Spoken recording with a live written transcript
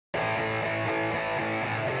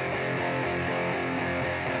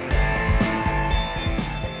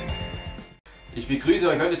begrüße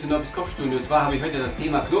euch heute zu Nobis Kochstunde und zwar habe ich heute das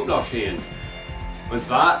Thema Knoblauchschälen. Und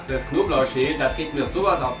zwar das Knoblauchschälen, das geht mir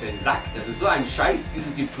sowas auf den Sack, das ist so ein Scheiß,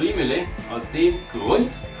 dieses Gepfriemele. Aus dem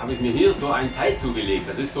Grund habe ich mir hier so ein Teil zugelegt,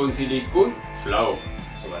 das ist so ein Silikonschlauch,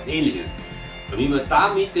 sowas ähnliches. Und wie man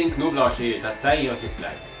damit den Knoblauch schält, das zeige ich euch jetzt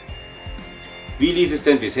gleich. Wie lief es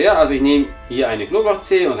denn bisher? Also ich nehme hier eine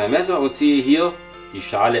Knoblauchzehe und ein Messer und ziehe hier die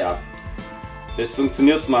Schale ab. Das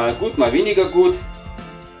funktioniert mal gut, mal weniger gut.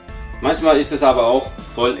 Manchmal ist es aber auch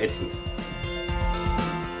voll ätzend.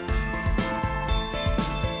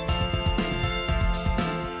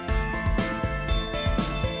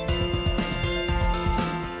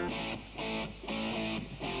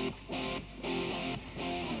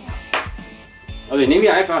 Also ich nehme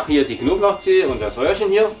hier einfach hier die Knoblauchzehe und das Röhrchen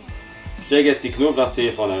hier, stecke jetzt die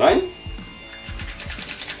Knoblauchzehe vorne rein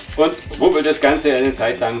und wuppel das Ganze eine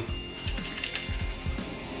Zeit lang.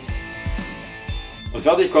 Und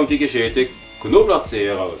fertig kommt die geschälte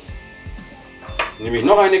Knoblauchzehe raus. Nehme ich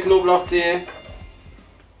noch eine Knoblauchzehe,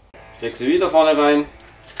 stecke sie wieder vorne rein,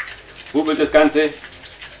 wuppel das Ganze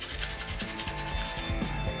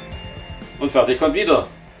und fertig kommt wieder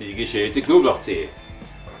die geschälte Knoblauchzehe.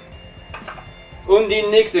 Und die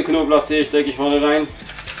nächste Knoblauchzehe stecke ich vorne rein.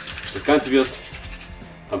 Das Ganze wird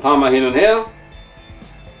ein paar Mal hin und her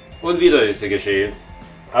und wieder ist sie geschält.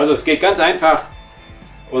 Also es geht ganz einfach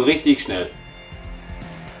und richtig schnell.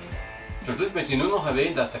 Zum Schluss möchte ich nur noch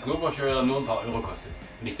erwähnen, dass der Knoblauch-Schäler nur ein paar Euro kostet.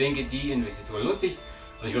 Und ich denke, die Investition lohnt sich.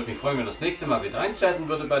 Und ich würde mich freuen, wenn ihr das nächste Mal wieder einschalten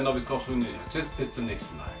würde bei Nobis Kochstunde. Tschüss, bis zum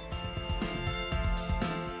nächsten Mal.